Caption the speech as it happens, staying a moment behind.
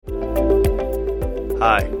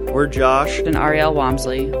Hi, we're Josh and Ariel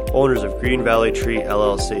Wamsley, owners of Green Valley Tree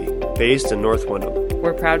LLC, based in North Windham.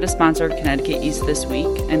 We're proud to sponsor Connecticut East This Week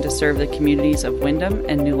and to serve the communities of Windham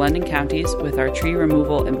and New London counties with our tree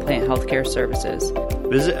removal and plant health care services.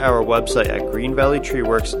 Visit our website at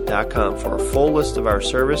greenvalleytreeworks.com for a full list of our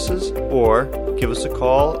services, or give us a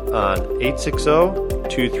call on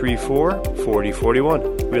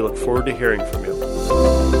 860-234-4041. We look forward to hearing from you.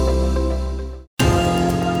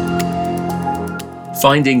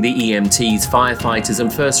 Finding the EMTs, firefighters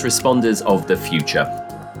and first responders of the future.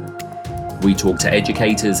 We talk to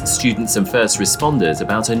educators, students and first responders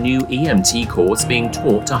about a new EMT course being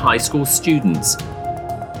taught to high school students.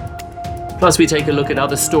 Plus we take a look at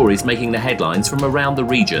other stories making the headlines from around the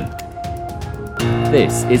region.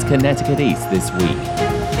 This is Connecticut East This Week.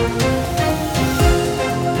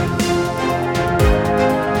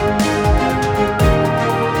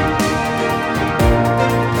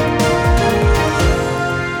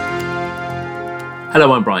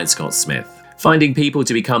 Hello, I'm Brian Scott Smith. Finding people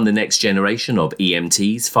to become the next generation of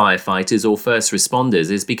EMTs, firefighters or first responders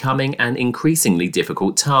is becoming an increasingly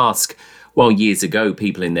difficult task. While years ago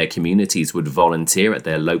people in their communities would volunteer at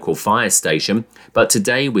their local fire station, but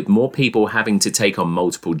today with more people having to take on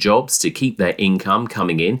multiple jobs to keep their income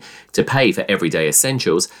coming in to pay for everyday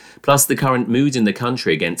essentials, plus the current mood in the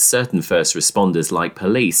country against certain first responders like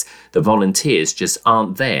police, the volunteers just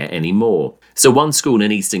aren't there anymore. So one school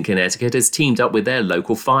in Eastern Connecticut has teamed up with their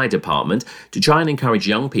local fire department to try and encourage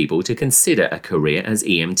young people to consider a career as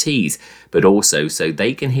EMTs, but also so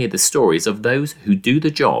they can hear the stories of those who do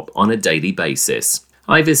the job on a daily basis.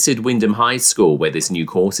 I visited Windham High School where this new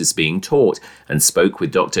course is being taught and spoke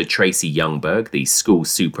with Dr. Tracy Youngberg, the school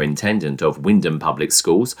superintendent of Windham Public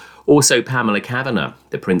Schools, also Pamela Kavanagh,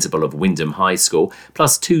 the principal of Windham High School,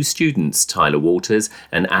 plus two students, Tyler Walters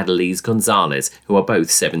and Adelise Gonzalez, who are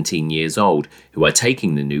both 17 years old, who are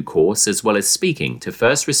taking the new course as well as speaking to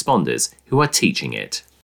first responders who are teaching it.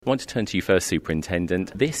 I want to turn to you first,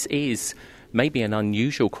 Superintendent. This is maybe an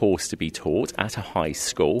unusual course to be taught at a high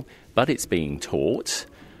school, but it's being taught.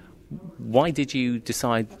 Why did you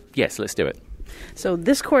decide, yes, let's do it? So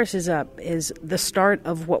this course is the start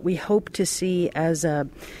of what we hope to see as a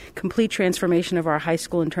complete transformation of our high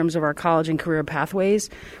school in terms of our college and career pathways.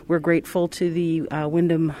 We're grateful to the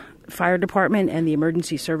Windham Fire Department and the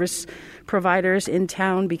emergency service providers in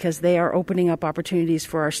town because they are opening up opportunities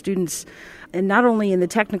for our students, and not only in the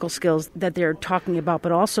technical skills that they're talking about,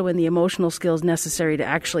 but also in the emotional skills necessary to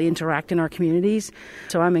actually interact in our communities.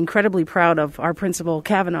 So I'm incredibly proud of our principal,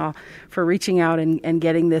 Kavanagh, for reaching out and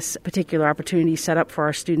getting this particular opportunity set up for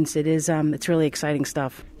our students. It's really exciting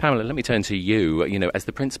stuff. Pamela, let me turn to you. As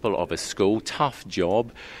the principal of a school, tough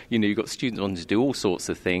job. You've got students wanting to do all sorts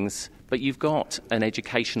of things, but you've got an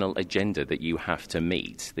educational agenda that you have to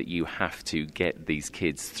meet, that you have to get these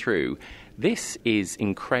kids through. This is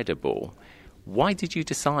incredible. Why did you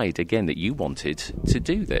decide, again, that you wanted to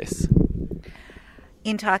do this?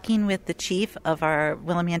 In talking with the chief of our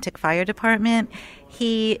Willimantic Fire Department,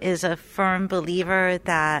 he is a firm believer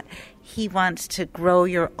that he wants to grow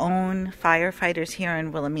your own firefighters here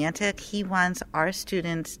in Willimantic. He wants our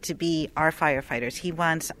students to be our firefighters. He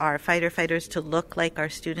wants our firefighters to look like our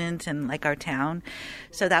students and like our town.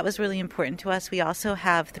 So that was really important to us. We also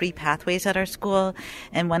have 3 pathways at our school,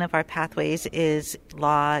 and one of our pathways is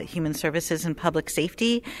law, human services, and public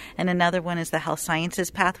safety, and another one is the health sciences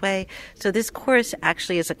pathway. So this course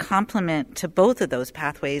actually is a complement to both of those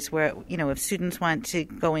pathways where, if students want to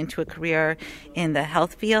go into a career in the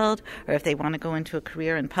health field or if they want to go into a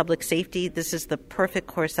career in public safety, this is the perfect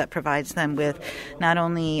course that provides them with not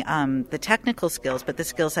only the technical skills, but the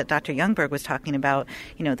skills that Dr. Youngberg was talking about,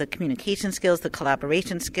 the communication skills, the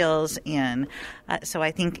collaboration skills. And so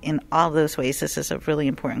I think in all those ways, this is a really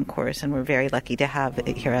important course, and we're very lucky to have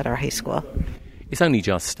it here at our high school. It's only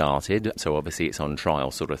just started, so obviously it's on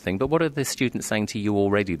trial sort of thing. But what are the students saying to you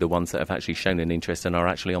already, the ones that have actually shown an interest and are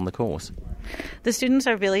actually on the course? The students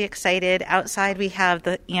are really excited. Outside we have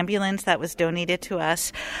the ambulance that was donated to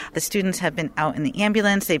us. The students have been out in the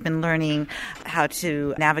ambulance. They've been learning how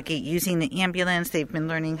to navigate using the ambulance. They've been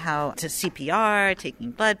learning how to CPR,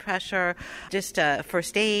 taking blood pressure, just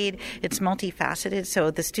first aid. It's multifaceted.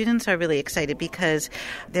 So the students are really excited because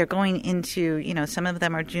they're going into, some of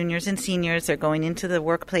them are juniors and seniors. They're going into the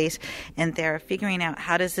workplace and they're figuring out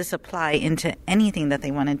how does this apply into anything that they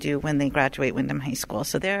want to do when they graduate Windham High School.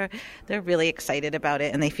 So they're really excited about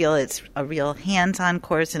it, and they feel it's a real hands-on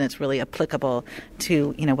course and it's really applicable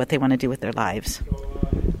to what they want to do with their lives.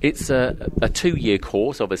 It's a 2-year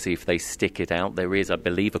course. Obviously, if they stick it out, there is, I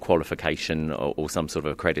believe, a qualification or some sort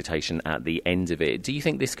of accreditation at the end of it. Do you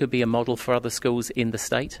think this could be a model for other schools in the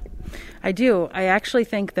state? I do. I actually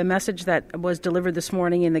think the message that was delivered this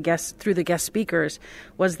morning through the guest speakers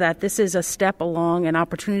was that this is a step along an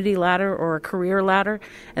opportunity ladder or a career ladder,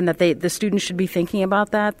 and that the students should be thinking about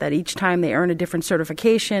that each time they earn a different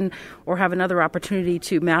certification or have another opportunity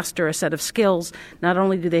to master a set of skills, not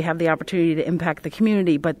only do they have the opportunity to impact the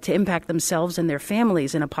community, but to impact themselves and their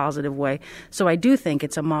families in a positive way. So I do think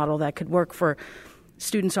it's a model that could work for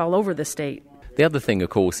students all over the state. The other thing, of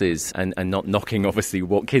course, is, and not knocking, obviously,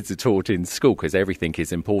 what kids are taught in school, because everything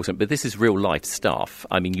is important, but this is real-life stuff.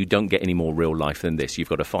 I mean, you don't get any more real life than this. You've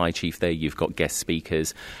got a fire chief there, you've got guest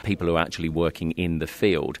speakers, people who are actually working in the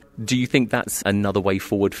field. Do you think that's another way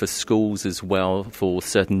forward for schools as well, for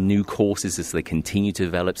certain new courses as they continue to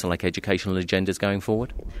develop some educational agendas going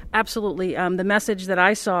forward? Absolutely. The message that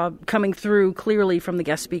I saw coming through clearly from the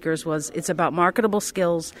guest speakers was it's about marketable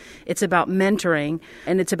skills, it's about mentoring,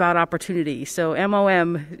 and it's about opportunity. So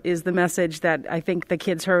MOM is the message that I think the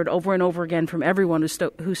kids heard over and over again from everyone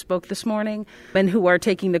who spoke this morning and who are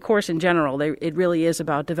taking the course in general. It really is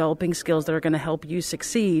about developing skills that are going to help you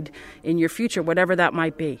succeed in your future, whatever that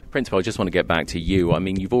might be. Principal, I just want to get back to you. I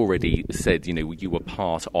mean, you've already said, you were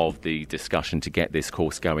part of the discussion to get this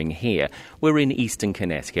course going here. We're in Eastern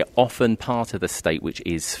Connecticut, often part of the state which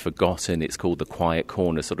is forgotten. It's called the quiet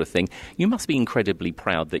corner sort of thing. You must be incredibly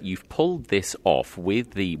proud that you've pulled this off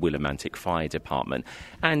with the Willimantic Fire Department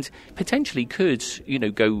and potentially could,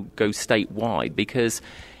 go statewide, because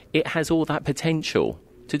it has all that potential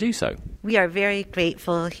to do so. We are very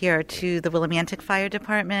grateful here to the Willimantic Fire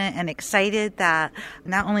Department and excited that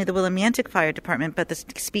not only the Willimantic Fire Department, but the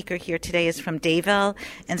speaker here today is from Dayville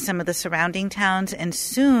and some of the surrounding towns. And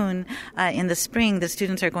soon in the spring, the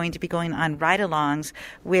students are going to be going on ride-alongs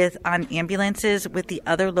on ambulances with the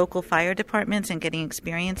other local fire departments and getting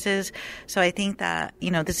experiences. So I think that,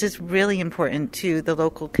 this is really important to the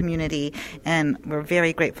local community, and we're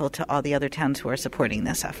very grateful to all the other towns who are supporting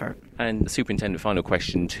this effort. And Superintendent, final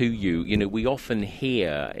question to you. We often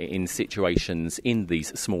hear in situations in these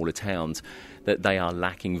smaller towns that they are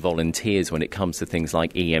lacking volunteers when it comes to things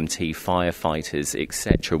like EMT, firefighters,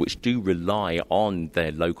 etc., which do rely on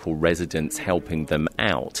their local residents helping them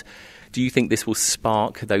out. Do you think this will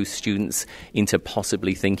spark those students into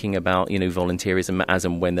possibly thinking about, volunteerism as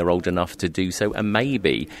and when they're old enough to do so? And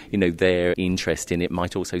maybe, their interest in it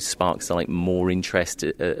might also spark more interest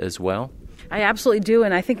as well? I absolutely do,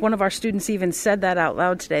 and I think one of our students even said that out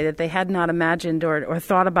loud today, that they had not imagined or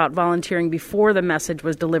thought about volunteering before the message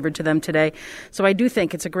was delivered to them today. So I do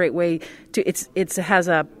think it's a great way to. It has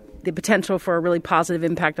the potential for a really positive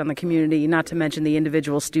impact on the community, not to mention the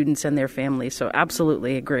individual students and their families. So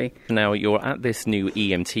absolutely agree. Now, you're at this new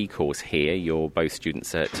EMT course here. You're both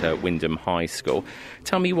students at Windham High School.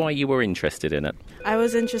 Tell me why you were interested in it. I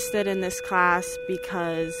was interested in this class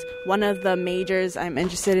because one of the majors I'm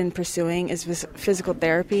interested in pursuing is physical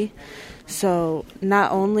therapy. So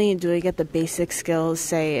not only do I get the basic skills,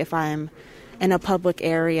 say if I'm in a public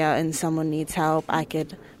area and someone needs help, I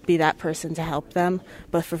could be that person to help them.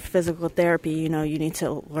 But for physical therapy, you need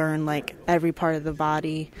to learn every part of the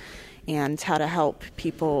body and how to help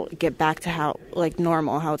people get back to how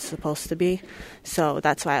normal, how it's supposed to be. So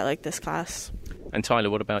that's why I like this class. And Tyler,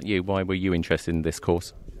 what about you? Why were you interested in this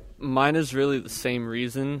course? Mine is really the same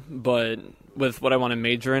reason, but with what I want to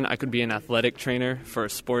major in, I could be an athletic trainer for a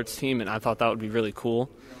sports team, and I thought that would be really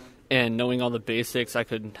cool. And knowing all the basics, I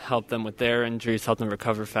could help them with their injuries, help them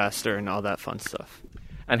recover faster, and all that fun stuff.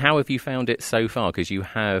 And how have you found it so far? Because you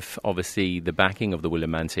have, obviously, the backing of the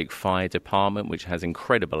Willimantic Fire Department, which has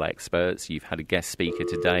incredible experts. You've had a guest speaker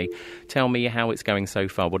today. Tell me how it's going so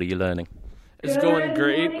far. What are you learning? It's going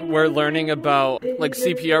great. We're learning about,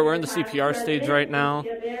 CPR. We're in the CPR stage right now.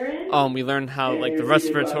 We learned how, the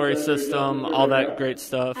respiratory system, all that great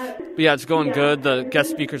stuff. But, yeah, it's going good. The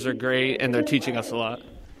guest speakers are great, and they're teaching us a lot.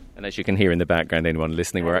 And as you can hear in the background, anyone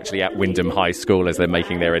listening, we're actually at Windham High School as they're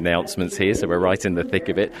making their announcements here, so we're right in the thick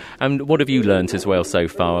of it. And what have you learnt as well so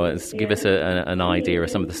far? Give us an idea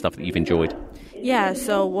of some of the stuff that you've enjoyed. Yeah,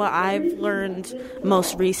 so what I've learned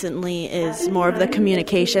most recently is more of the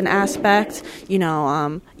communication aspect.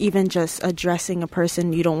 Even just addressing a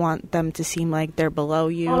person, you don't want them to seem like they're below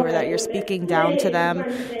you or that you're speaking down to them.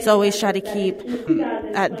 So always try to keep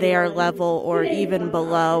at their level or even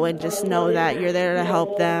below, and just know that you're there to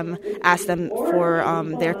help them, ask them for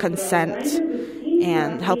their consent,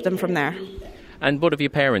 and help them from there. And what have your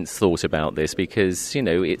parents thought about this? Because,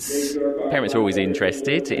 it's parents are always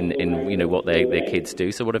interested in you know, what their kids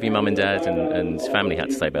do. So what have your mum and dad and family had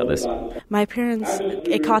to say about this? My parents,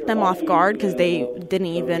 it caught them off guard because they didn't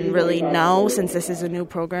even really know, since this is a new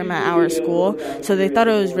program at our school. So they thought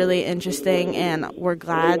it was really interesting, and we're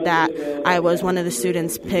glad that I was one of the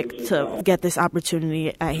students picked to get this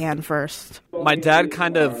opportunity at hand first. My dad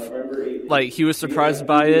kind of, he was surprised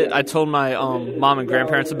by it. I told my mom and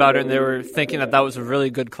grandparents about it, and they were thinking that was a really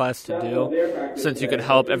good class to do, since you could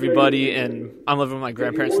help everybody. And I'm living with my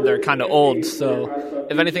grandparents, and they're kind of old, so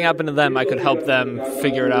if anything happened to them, I could help them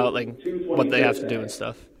figure it out, what they have to do and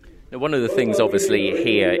stuff. Now, one of the things, obviously,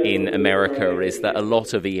 here in America is that a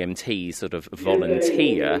lot of EMTs sort of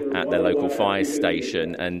volunteer at their local fire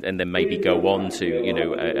station and then maybe go on to, you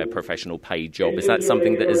know, a professional paid job. Is that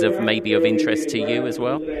something that is maybe of interest to you as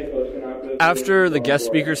well? After the guest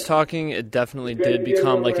speakers talking, it definitely did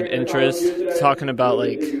become an interest, talking about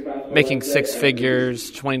making six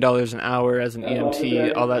figures, $20 an hour as an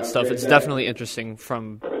EMT, all that stuff. It's definitely interesting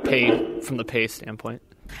from the pay standpoint.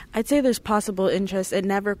 I'd say there's possible interest. It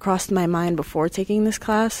never crossed my mind before taking this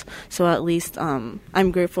class, so at least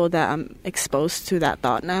I'm grateful that I'm exposed to that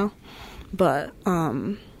thought now, but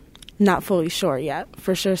not fully sure yet.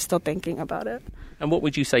 For sure, still thinking about it. And what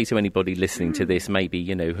would you say to anybody listening to this, maybe,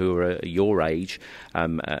 you know, who are your age,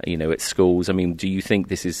 you know, at schools? I mean, do you think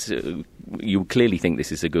this is, you clearly think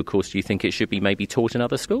this is a good course. Do you think it should be maybe taught in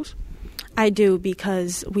other schools? I do,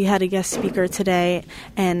 because we had a guest speaker today,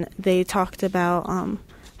 and they talked about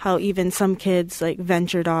how even some kids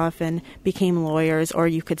ventured off and became lawyers, or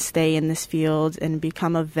you could stay in this field and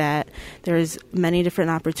become a vet. There's many different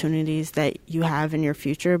opportunities that you have in your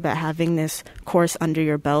future, but having this course under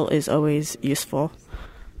your belt is always useful.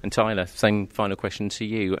 And Tyler, same final question to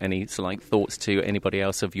you. Any thoughts to anybody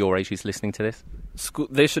else of your age who's listening to this?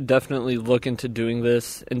 They should definitely look into doing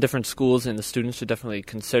this in different schools, and the students should definitely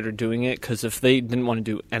consider doing it, because if they didn't want to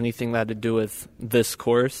do anything that had to do with this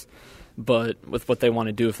course, but with what they want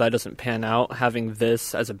to do, if that doesn't pan out, having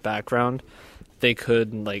this as a background, they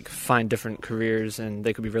could find different careers, and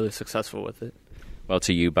they could be really successful with it. Well,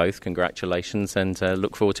 to you both, congratulations, and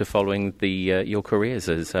look forward to following your careers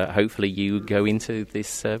as hopefully you go into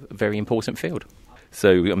this very important field. So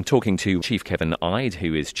I'm talking to Chief Kevin Ide,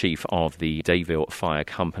 who is Chief of the Dayville Fire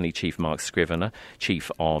Company, Chief Mark Scrivener, Chief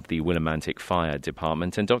of the Willimantic Fire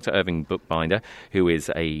Department, and Dr. Irving Bookbinder, who is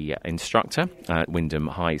a instructor at Windham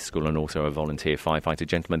High School and also a volunteer firefighter.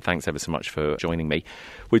 Gentlemen, thanks ever so much for joining me.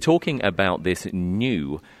 We're talking about this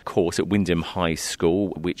new course at Windham High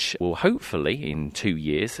School, which will hopefully in 2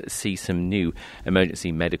 years see some new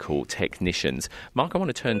emergency medical technicians. Mark, I want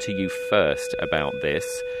to turn to you first about this,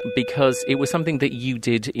 because it was something that you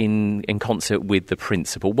did in concert with the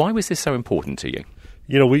principal. Why was this so important to you?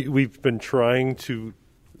 You know, we've been trying to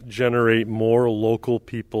generate more local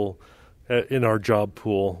people in our job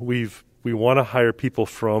pool. We want to hire people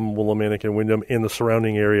from Willimantic and Windham in the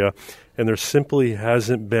surrounding area, and there simply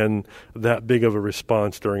hasn't been that big of a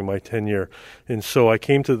response during my tenure. And so I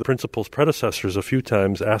came to the principal's predecessors a few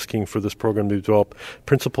times asking for this program to develop.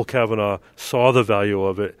 Principal Kavanaugh saw the value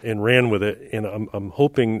of it and ran with it, and I'm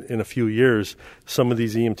hoping in a few years some of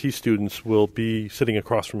these EMT students will be sitting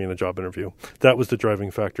across from me in a job interview. That was the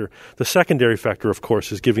driving factor. The secondary factor, of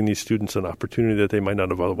course, is giving these students an opportunity that they might not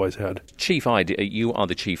have otherwise had. Chief Ide, you are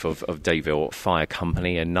the chief of Dayville Fire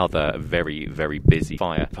Company, another very, very busy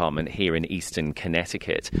fire department here in Eastern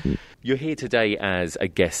Connecticut. You're here today as a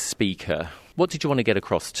guest speaker. What did you want to get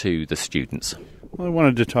across to the students? Well, I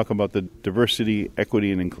wanted to talk about the diversity,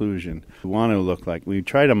 equity, and inclusion. We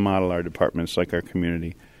try to model our departments like our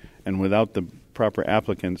community, and without the proper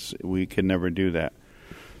applicants, we can never do that.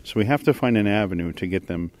 So we have to find an avenue to get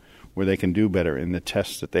them where they can do better in the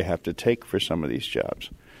tests that they have to take for some of these jobs,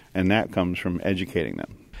 and that comes from educating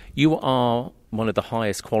them. You are one of the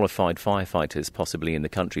highest qualified firefighters possibly in the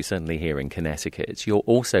country, certainly here in Connecticut. You're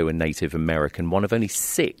also a Native American, one of only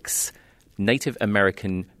 6 Native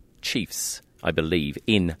American chiefs, I believe,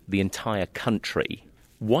 in the entire country.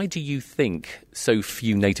 Why do you think so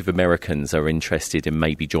few Native Americans are interested in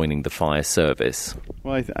maybe joining the fire service?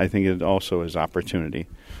 Well, I think it also is opportunity.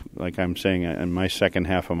 Like I'm saying, in my second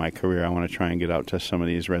half of my career, I want to try and get out to some of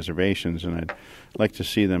these reservations, and I'd like to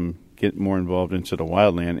see them get more involved into the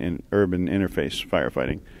wildland and urban interface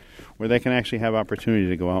firefighting, where they can actually have opportunity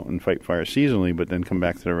to go out and fight fire seasonally, but then come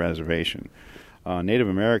back to the reservation. Native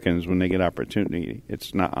Americans, when they get opportunity,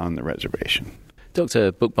 it's not on the reservation.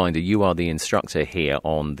 Dr. Bookbinder, you are the instructor here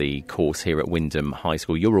on the course here at Windham High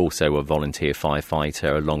School. You're also a volunteer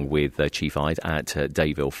firefighter along with Chief Ide at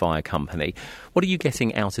Dayville Fire Company. What are you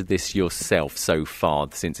getting out of this yourself so far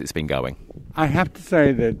since it's been going? I have to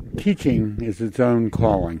say that teaching is its own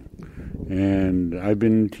calling. And I've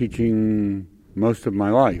been teaching most of my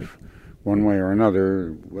life, one way or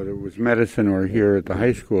another, whether it was medicine or here at the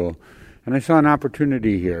high school. And I saw an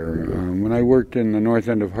opportunity here. When I worked in the north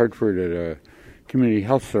end of Hartford at a community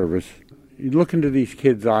health service, you'd look into these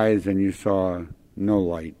kids' eyes and you saw no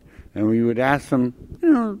light. And we would ask them,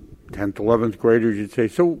 10th, 11th graders, you'd say,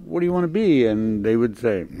 so what do you want to be? And they would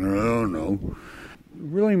say, no, no. It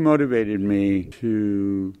really motivated me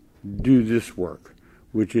to do this work,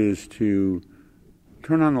 which is to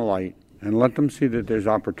turn on the light and let them see that there's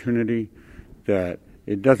opportunity, that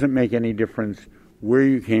it doesn't make any difference where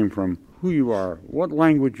you came from, who you are, what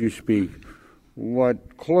language you speak,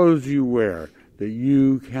 what clothes you wear, that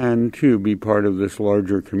you can, too, be part of this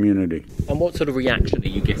larger community. And what sort of reaction are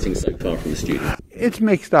you getting so far from the students? It's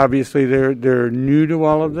mixed, obviously. They're new to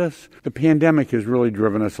all of this. The pandemic has really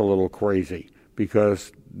driven us a little crazy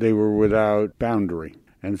because they were without boundary.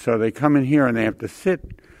 And so they come in here and they have to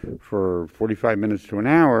sit for 45 minutes to an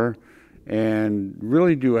hour and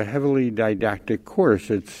really do a heavily didactic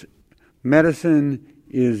course. Medicine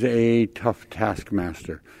is a tough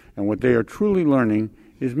taskmaster. And what they are truly learning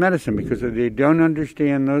is medicine, because if they don't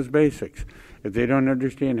understand those basics, if they don't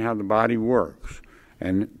understand how the body works,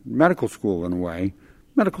 and medical school in a way,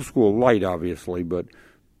 medical school light obviously, but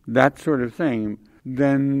that sort of thing,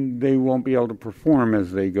 then they won't be able to perform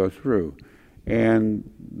as they go through. And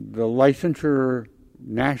the licensure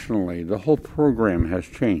nationally, the whole program has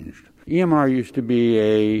changed. EMR used to be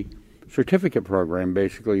a certificate program.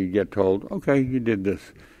 Basically, you get told, okay, you did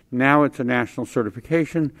this. Now it's a national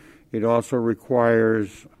certification. It also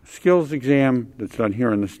requires skills exam that's done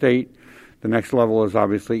here in the state. The next level is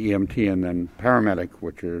obviously EMT and then paramedic,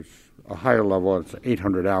 which is a higher level. It's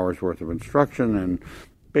 800 hours worth of instruction and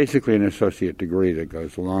basically an associate degree that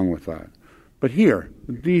goes along with that. But here,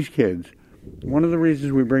 these kids, one of the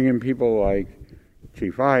reasons we bring in people like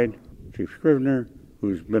Chief Ide, Chief Scrivener,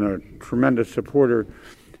 who's been a tremendous supporter,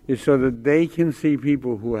 is so that they can see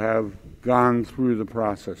people who have gone through the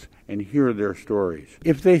process and hear their stories.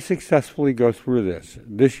 If they successfully go through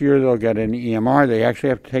this year they'll get an EMR. They actually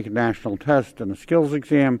have to take a national test and a skills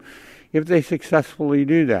exam. If they successfully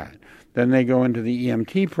do that, then they go into the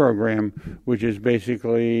EMT program, which is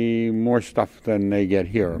basically more stuff than they get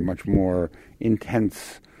here, much more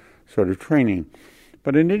intense sort of training.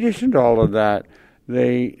 But in addition to all of that,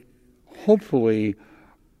 they hopefully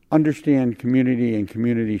understand community and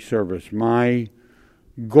community service. My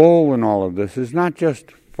goal in all of this is not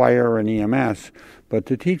just fire and EMS, but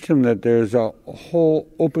to teach them that there's a whole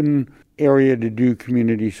open area to do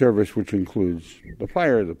community service, which includes the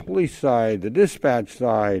fire, the police side, the dispatch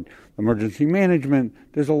side, emergency management.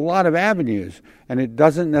 There's a lot of avenues, and it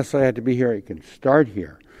doesn't necessarily have to be here. It can start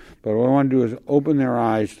here. But what I want to do is open their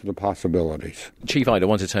eyes to the possibilities. Chief Ide, I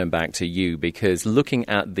want to turn back to you, because looking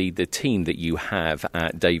at the team that you have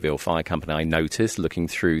at Dayville Fire Company, I noticed, looking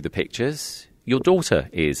through the pictures, your daughter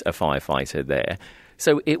is a firefighter there.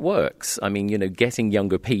 So it works. I mean, getting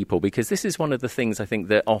younger people, because this is one of the things I think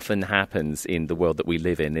that often happens in the world that we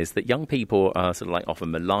live in, is that young people are sort of like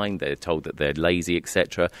often maligned. They're told that they're lazy,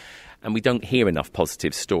 etc. And we don't hear enough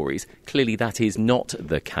positive stories. Clearly, that is not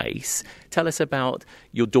the case. Tell us about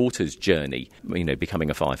your daughter's journey, becoming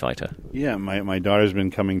a firefighter. Yeah, my daughter's been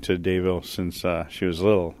coming to Dayville since she was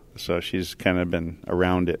little, so she's kind of been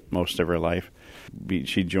around it most of her life.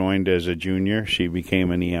 She joined as a junior. She became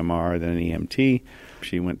an EMR, then an EMT.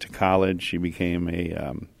 She went to college. She became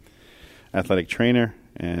a athletic trainer.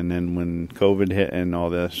 And then when COVID hit and all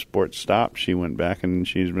the sports stopped, she went back and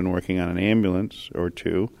she's been working on an ambulance or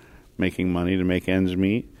two, making money to make ends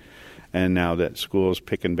meet. And now that school's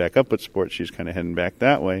picking back up with sports, she's kind of heading back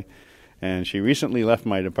that way. And she recently left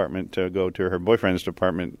my department to go to her boyfriend's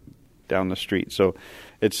department down the street. So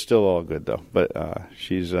it's still all good, though. But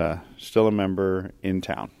she's still a member in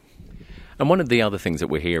town. And one of the other things that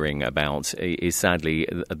we're hearing about is sadly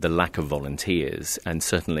the lack of volunteers, and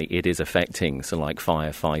certainly it is affecting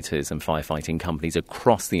firefighters and firefighting companies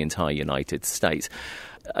across the entire United States.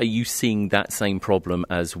 Are you seeing that same problem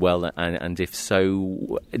as well? And if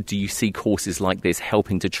so, do you see courses like this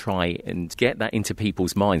helping to try and get that into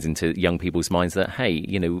people's minds, into young people's minds, that, hey,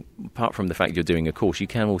 apart from the fact you're doing a course, you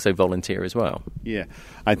can also volunteer as well? Yeah,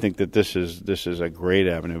 I think that this is a great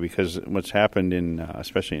avenue, because what's happened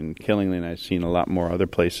especially in Killingly, and I've seen a lot more other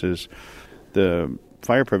places, the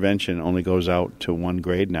fire prevention only goes out to one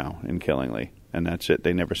grade now in Killingly, and that's it.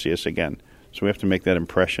 They never see us again. So we have to make that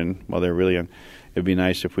impression while they're really young. It'd be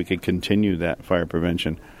nice if we could continue that fire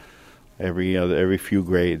prevention. every few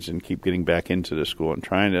grades and keep getting back into the school and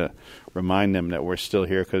trying to remind them that we're still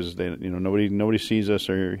here, because nobody sees us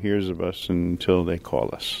or hears of us until they call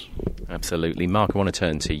us. Absolutely. Mark, I want to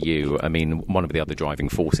turn to you. I mean, one of the other driving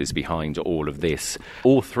forces behind all of this,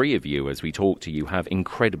 all three of you, as we talk to you, have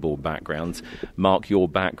incredible backgrounds. Mark, your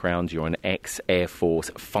background, you're an ex-Air Force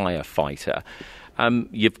firefighter.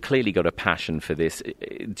 You've clearly got a passion for this.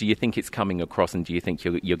 Do you think it's coming across, and do you think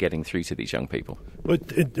you're getting through to these young people? Well,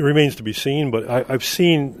 it remains to be seen, but I've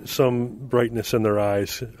seen some brightness in their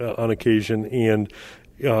eyes on occasion. And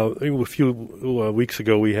a few weeks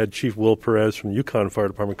ago, we had Chief Will Perez from the Yukon Fire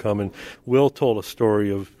Department come, and Will told a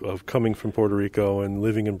story of coming from Puerto Rico and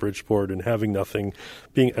living in Bridgeport and having nothing,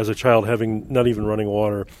 being as a child having not even running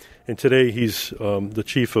water. And today he's the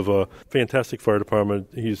chief of a fantastic fire department.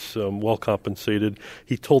 He's well compensated.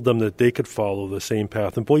 He told them that they could follow the same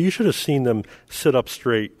path. And boy, you should have seen them sit up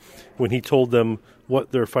straight when he told them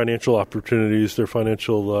what their financial opportunities, their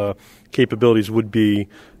financial capabilities would be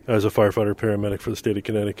as a firefighter paramedic for the state of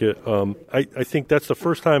Connecticut. I think that's the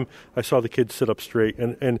first time I saw the kids sit up straight.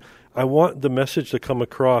 And I want the message to come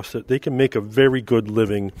across that they can make a very good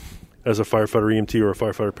living as a firefighter EMT or a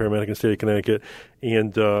firefighter paramedic in the state of Connecticut.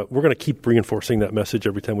 And we're going to keep reinforcing that message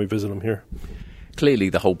every time we visit them here. Clearly,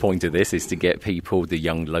 the whole point of this is to get people, the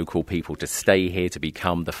young local people, to stay here, to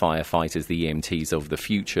become the firefighters, the EMTs of the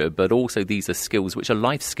future. But also, these are skills which are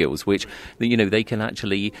life skills, which they can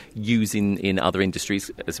actually use in other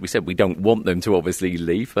industries. As we said, we don't want them to obviously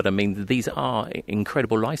leave, but I mean, these are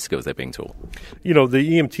incredible life skills they're being taught. The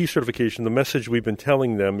EMT certification, the message we've been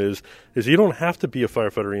telling them is you don't have to be a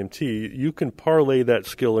firefighter EMT. You can parlay that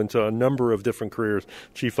skill into a number of different careers.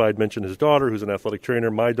 Chief I'd mentioned his daughter, who's an athletic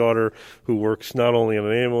trainer. My daughter, who works not only in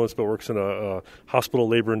an ambulance, but works in a hospital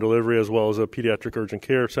labor and delivery, as well as a pediatric urgent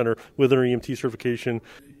care center with an EMT certification.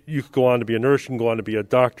 You could go on to be a nurse, you can go on to be a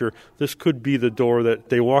doctor. This could be the door that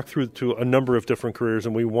they walk through to a number of different careers,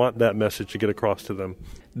 and we want that message to get across to them.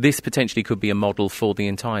 This potentially could be a model for the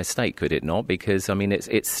entire state, could it not? Because, I mean,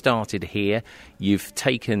 it started here. You've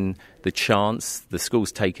taken the chance. The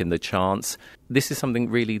school's taken the chance. This is something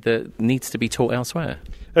really that needs to be taught elsewhere.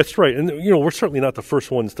 That's right. And, we're certainly not the first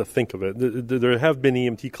ones to think of it. There have been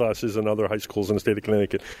EMT classes in other high schools in the state of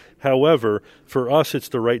Connecticut. However, for us, it's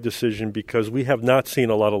the right decision because we have not seen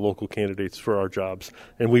a lot of local candidates for our jobs,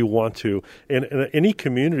 and we want to. And any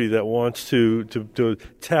community that wants to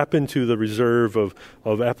tap into the reserve of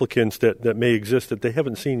applicants that may exist that they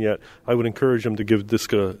haven't seen yet, I would encourage them to give this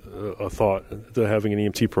a thought to having an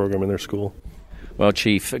EMT program in their school. Well,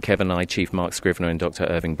 Chief Kevin Nye, Chief Mark Scrivener and Dr.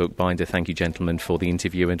 Irving Bookbinder, thank you, gentlemen, for the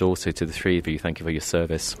interview, and also to the three of you, thank you for your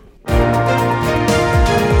service.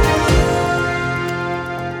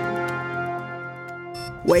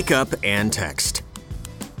 Wake up and text.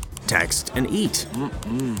 Text and eat.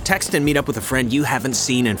 Text and meet up with a friend you haven't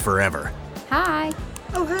seen in forever. Hi.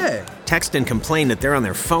 Oh, hey. Text and complain that they're on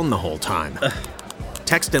their phone the whole time.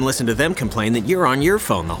 Text and listen to them complain that you're on your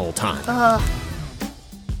phone the whole time.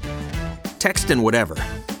 Text and whatever.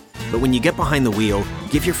 But when you get behind the wheel,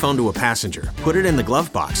 give your phone to a passenger. Put it in the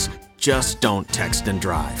glove box. Just don't text and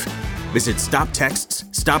drive. Visit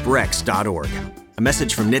StopTextsStopWrecks.org. A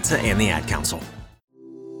message from NHTSA and the Ad Council.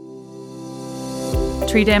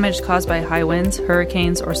 Tree damage caused by high winds,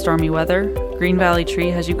 hurricanes, or stormy weather? Green Valley Tree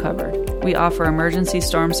has you covered. We offer emergency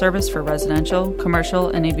storm service for residential, commercial,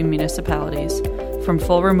 and even municipalities. From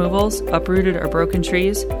full removals, uprooted or broken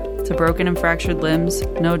trees, to broken and fractured limbs,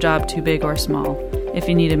 no job too big or small. If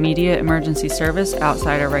you need immediate emergency service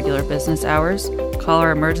outside our regular business hours, call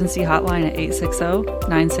our emergency hotline at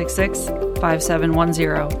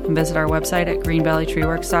 860-966-5710 and visit our website at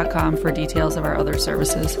greenvalleytreeworks.com for details of our other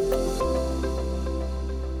services.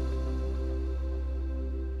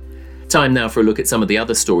 Time now for a look at some of the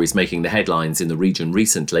other stories making the headlines in the region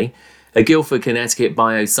recently. A Guildford, Connecticut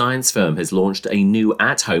bioscience firm has launched a new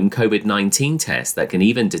at-home COVID-19 test that can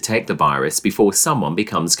even detect the virus before someone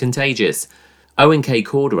becomes contagious. Owen K.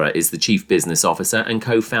 Cordera is the Chief Business Officer and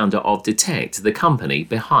co-founder of Detect, the company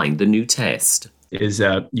behind the new test. It is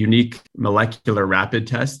a unique molecular rapid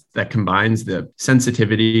test that combines the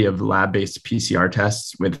sensitivity of lab-based PCR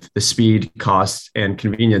tests with the speed, cost, and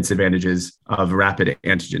convenience advantages of rapid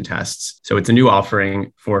antigen tests. So it's a new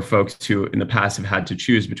offering for folks who in the past have had to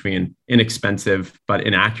choose between inexpensive but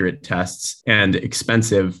inaccurate tests and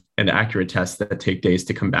expensive and accurate tests that take days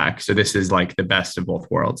to come back. So this is like the best of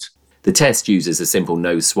both worlds. The test uses a simple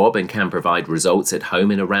nose swab and can provide results at home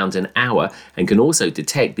in around an hour and can also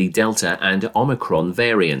detect the Delta and Omicron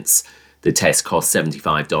variants. The test costs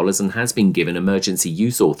 $75 and has been given emergency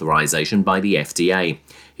use authorization by the FDA.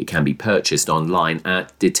 It can be purchased online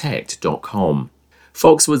at detect.com.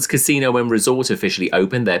 Foxwoods Casino and Resort officially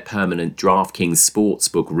opened their permanent DraftKings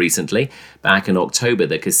Sportsbook recently. Back in October,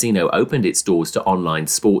 the casino opened its doors to online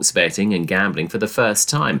sports betting and gambling for the first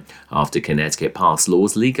time after Connecticut passed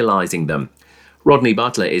laws legalizing them. Rodney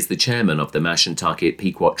Butler is the chairman of the Mashantucket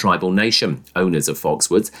Pequot Tribal Nation, owners of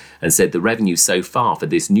Foxwoods, and said the revenue so far for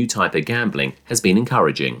this new type of gambling has been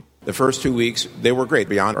encouraging. The first 2 weeks, they were great,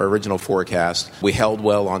 beyond our original forecast. We held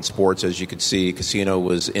well on sports, as you could see. Casino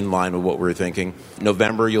was in line with what we were thinking.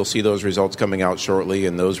 November, you'll see those results coming out shortly,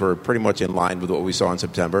 and those were pretty much in line with what we saw in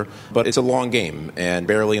September. But it's a long game, and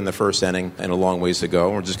barely in the first inning, and a long ways to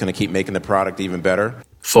go. We're just going to keep making the product even better.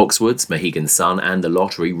 Foxwoods, Mohegan Sun, and the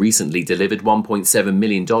lottery recently delivered $1.7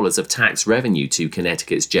 million of tax revenue to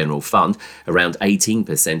Connecticut's general fund, around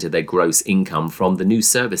 18% of their gross income from the new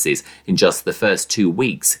services in just the first 2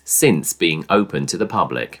 weeks since being open to the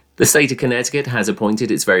public. The state of Connecticut has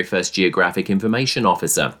appointed its very first Geographic Information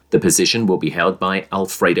Officer. The position will be held by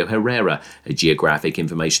Alfredo Herrera, a geographic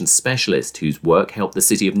information specialist whose work helped the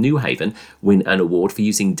city of New Haven win an award for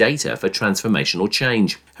using data for transformational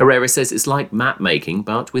change. Herrera says it's like map making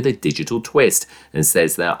but with a digital twist, and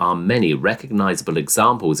says there are many recognizable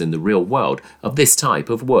examples in the real world of this type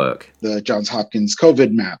of work. The Johns Hopkins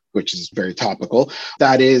COVID map, which is very topical,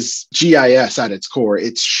 that is GIS at its core.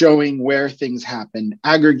 It's showing where things happen,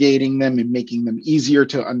 aggregating them and making them easier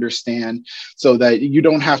to understand so that you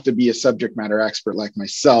don't have to be a subject matter expert like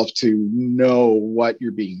myself to know what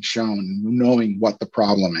you're being shown, knowing what the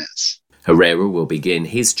problem is. Herrera will begin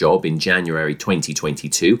his job in January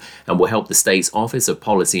 2022 and will help the state's Office of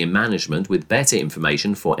Policy and Management with better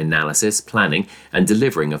information for analysis, planning, and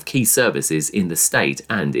delivering of key services in the state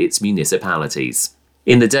and its municipalities.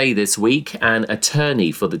 In the day this week, an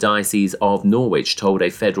attorney for the Diocese of Norwich told a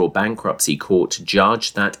federal bankruptcy court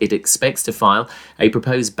judge that it expects to file a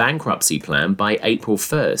proposed bankruptcy plan by April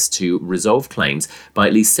 1st to resolve claims by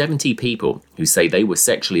at least 70 people who say they were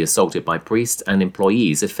sexually assaulted by priests and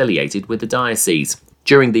employees affiliated with the diocese.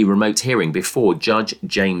 During the remote hearing before Judge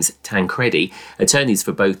James Tancredi, attorneys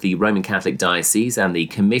for both the Roman Catholic Diocese and the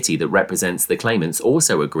committee that represents the claimants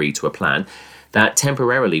also agreed to a plan that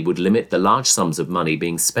temporarily would limit the large sums of money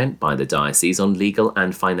being spent by the diocese on legal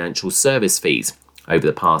and financial service fees. Over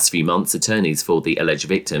the past few months, attorneys for the alleged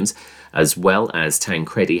victims, as well as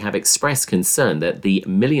Tancredi, have expressed concern that the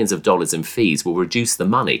millions of dollars in fees will reduce the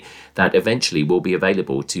money that eventually will be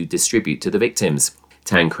available to distribute to the victims.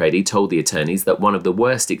 Tancredi told the attorneys that one of the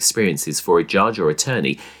worst experiences for a judge or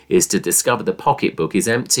attorney is to discover the pocketbook is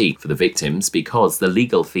empty for the victims because the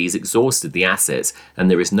legal fees exhausted the assets and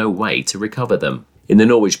there is no way to recover them. In the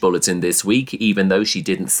Norwich Bulletin this week, even though she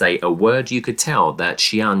didn't say a word, you could tell that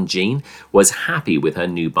Xian Jean was happy with her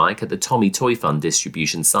new bike at the Tommy Toy Fund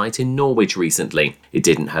distribution site in Norwich recently. It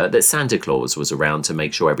didn't hurt that Santa Claus was around to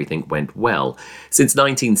make sure everything went well. Since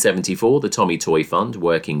 1974, the Tommy Toy Fund,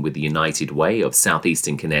 working with the United Way of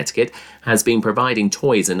southeastern Connecticut, has been providing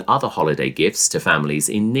toys and other holiday gifts to families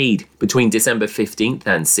in need. Between December 15th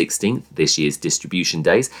and 16th, this year's distribution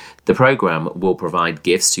days, the program will provide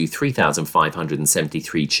gifts to 3,573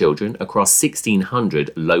 children across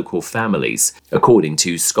 1,600 local families, according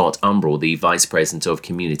to Scott Umbrell, the Vice President of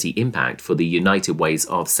Community Impact for the United Ways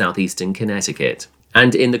of Southeastern Connecticut.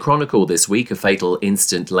 And in the Chronicle this week, a fatal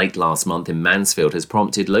incident late last month in Mansfield has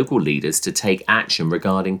prompted local leaders to take action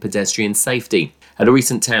regarding pedestrian safety. At a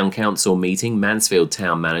recent town council meeting, Mansfield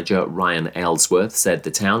town manager Ryan Ellsworth said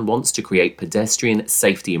the town wants to create pedestrian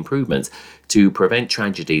safety improvements to prevent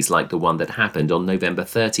tragedies like the one that happened on November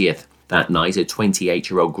 30th. That night, a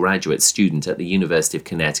 28-year-old graduate student at the University of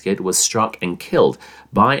Connecticut was struck and killed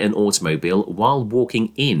by an automobile while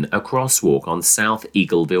walking in a crosswalk on South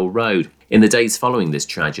Eagleville Road. In the days following this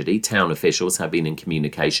tragedy, town officials have been in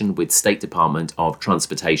communication with State Department of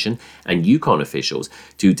Transportation and Yukon officials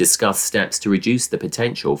to discuss steps to reduce the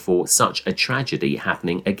potential for such a tragedy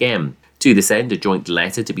happening again. To this end, a joint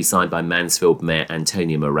letter to be signed by Mansfield Mayor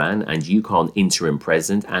Antonia Moran and Yukon Interim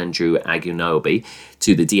President Andrew Agunobi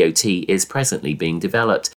to the DOT is presently being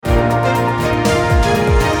developed.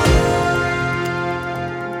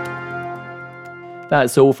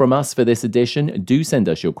 That's all from us for this edition. Do send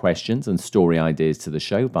us your questions and story ideas to the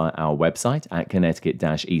show by our website at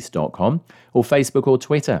connecticut-east.com or Facebook or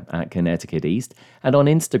Twitter at Connecticut East and on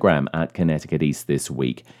Instagram at Connecticut East This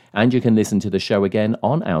Week. And you can listen to the show again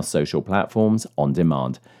on our social platforms on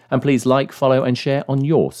demand. And please like, follow and share on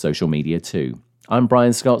your social media too. I'm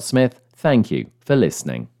Brian Scott Smith. Thank you for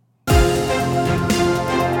listening.